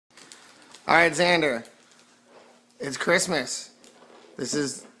All right, Xander. It's Christmas. This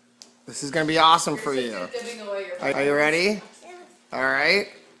is gonna be awesome for you. Are you ready? Yeah. All right.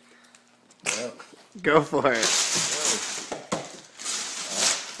 Go for it.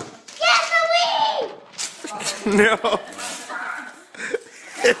 Get the Wii! No.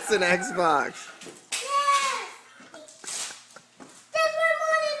 It's an Xbox. Yes! That's where I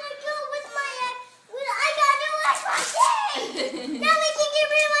wanted to go with my, I got a new Xbox! Yay! Now we can get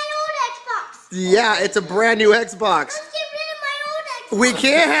rid of my old Xbox! Yeah, it's a brand new Xbox. Let's get rid of my old Xbox! We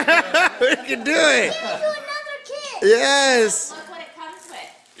can. We can do it. Give it to another kid! Yes. Look what it comes with.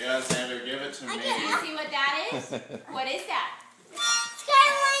 Yeah, Xander, give it to me. Can you see what that is? What is that?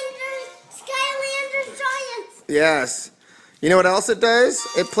 Skylander Giants! Yes. You know what else it does?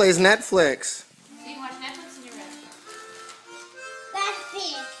 It plays Netflix. So you can watch Netflix in your room. That's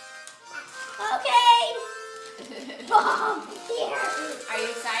big. Okay! Mom, here! Are you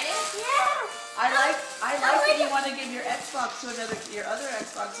excited? Yeah! I like that you want to give your Xbox to your other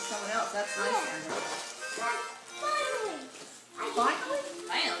Xbox to someone else. That's nice, Xander. Finally!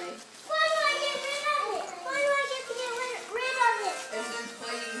 Finally. Why do I get rid of it? Why do I get to get rid of it? Let's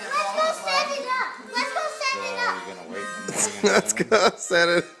go set it up. Let's go set it up. You're gonna wait. Let's go set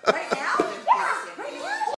it up.